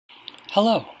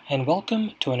Hello, and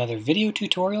welcome to another video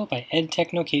tutorial by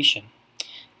EdTechnocation.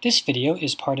 This video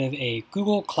is part of a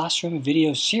Google Classroom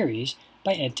video series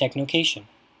by EdTechnocation.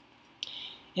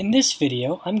 In this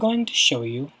video, I'm going to show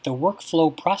you the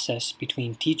workflow process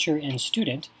between teacher and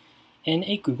student in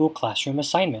a Google Classroom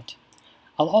assignment.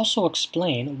 I'll also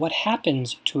explain what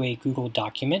happens to a Google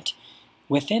document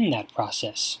within that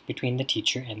process between the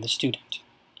teacher and the student.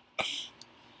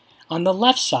 On the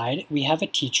left side, we have a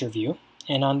teacher view,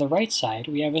 and on the right side,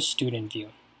 we have a student view.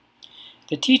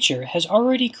 The teacher has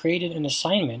already created an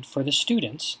assignment for the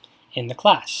students in the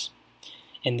class.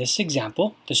 In this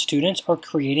example, the students are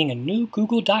creating a new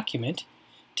Google document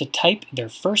to type their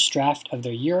first draft of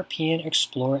their European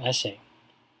Explorer essay.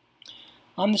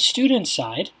 On the student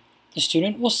side, the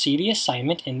student will see the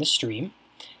assignment in the stream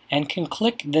and can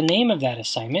click the name of that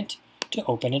assignment to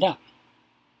open it up.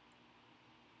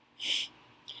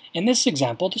 In this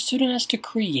example, the student has to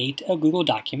create a Google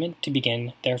document to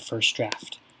begin their first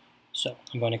draft. So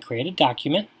I'm going to create a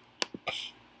document.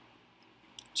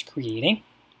 It's creating.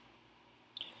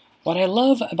 What I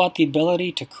love about the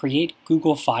ability to create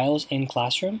Google files in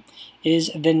Classroom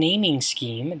is the naming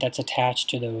scheme that's attached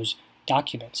to those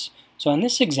documents. So in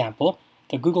this example,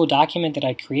 the Google document that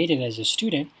I created as a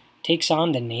student takes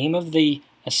on the name of the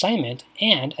assignment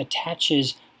and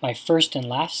attaches my first and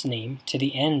last name to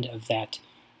the end of that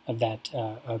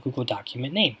Google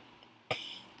document name.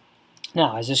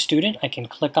 Now, as a student, I can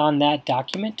click on that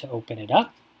document to open it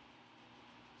up,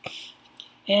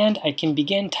 and I can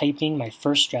begin typing my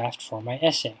first draft for my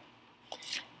essay.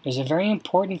 There's a very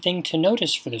important thing to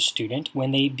notice for the student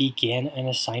when they begin an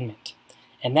assignment,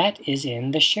 and that is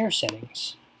in the share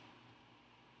settings.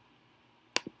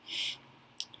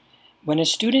 When a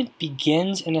student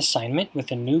begins an assignment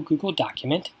with a new Google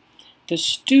document, the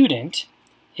student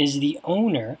is the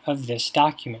owner of this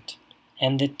document,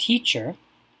 and the teacher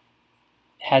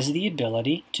has the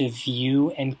ability to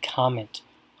view and comment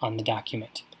on the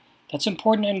document. That's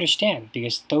important to understand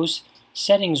because those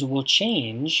settings will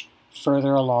change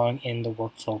further along in the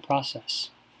workflow process.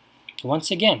 So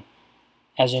once again,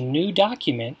 as a new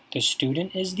document, the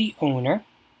student is the owner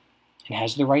and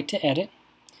has the right to edit,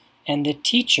 and the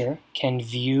teacher can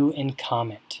view and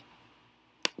comment.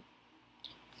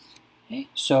 Okay,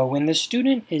 so when the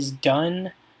student is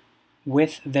done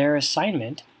with their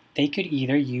assignment, they could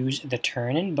either use the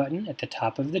Turn In button at the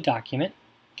top of the document,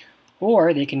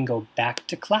 or they can go back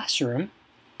to Classroom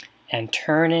and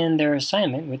turn in their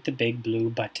assignment with the big blue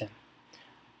button.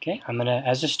 Okay,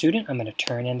 as a student, I'm gonna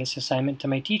turn in this assignment to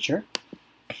my teacher.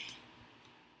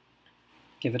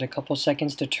 Give it a couple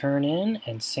seconds to turn in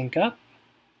and sync up.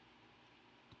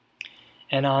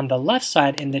 And on the left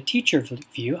side in the teacher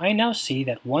view, I now see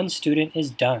that one student is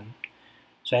done.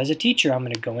 So as a teacher, I'm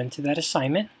going to go into that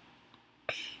assignment,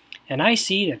 and I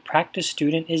see that practice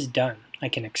student is done. I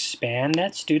can expand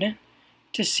that student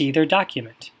to see their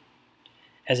document.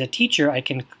 As a teacher, I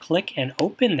can click and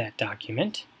open that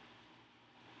document,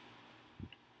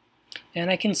 and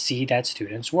I can see that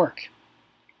student's work.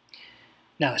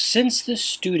 Now, since the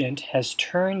student has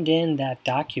turned in that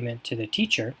document to the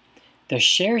teacher, the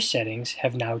share settings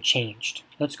have now changed.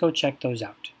 Let's go check those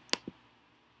out.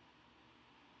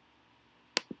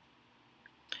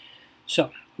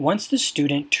 So, once the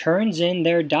student turns in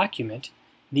their document,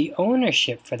 the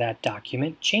ownership for that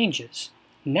document changes.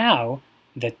 Now,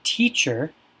 the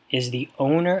teacher is the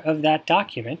owner of that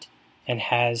document and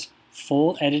has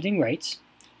full editing rights,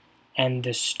 and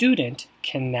the student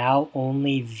can now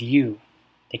only view.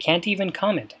 They can't even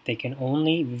comment. They can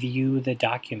only view the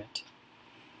document.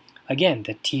 Again,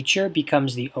 the teacher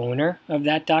becomes the owner of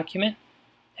that document,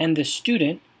 and the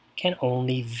student can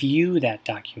only view that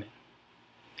document.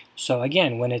 So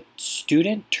again, when a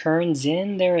student turns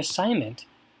in their assignment,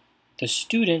 the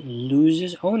student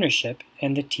loses ownership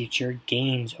and the teacher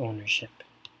gains ownership.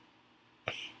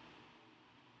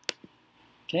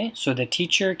 Okay, so the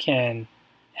teacher can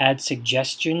add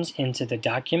suggestions into the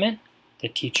document. The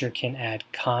teacher can add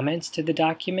comments to the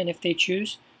document if they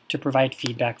choose to provide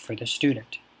feedback for the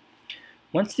student.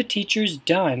 Once the teacher's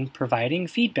done providing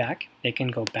feedback, they can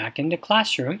go back into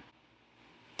Classroom,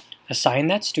 assign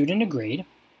that student a grade,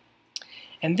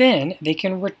 and then they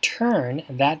can return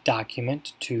that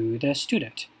document to the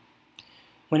student.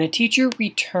 When a teacher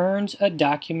returns a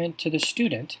document to the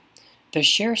student, the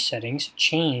share settings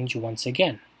change once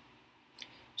again.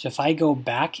 So if I go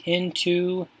back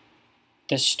into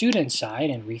the student side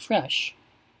and refresh,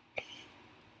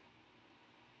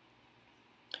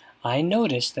 I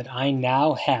notice that I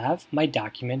now have my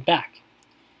document back.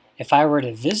 If I were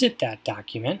to visit that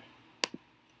document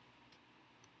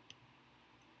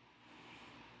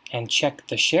and check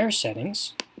the share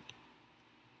settings,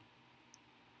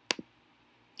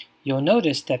 you'll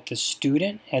notice that the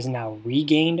student has now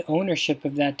regained ownership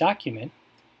of that document,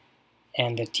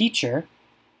 and the teacher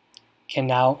can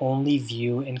now only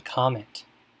view and comment.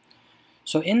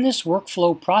 So in this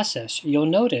workflow process, you'll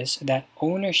notice that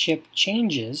ownership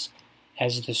changes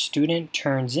as the student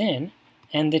turns in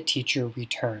and the teacher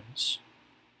returns.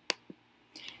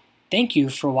 Thank you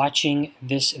for watching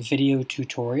this video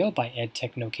tutorial by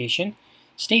EdTechNocation.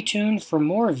 Stay tuned for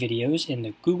more videos in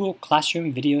the Google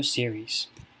Classroom video series.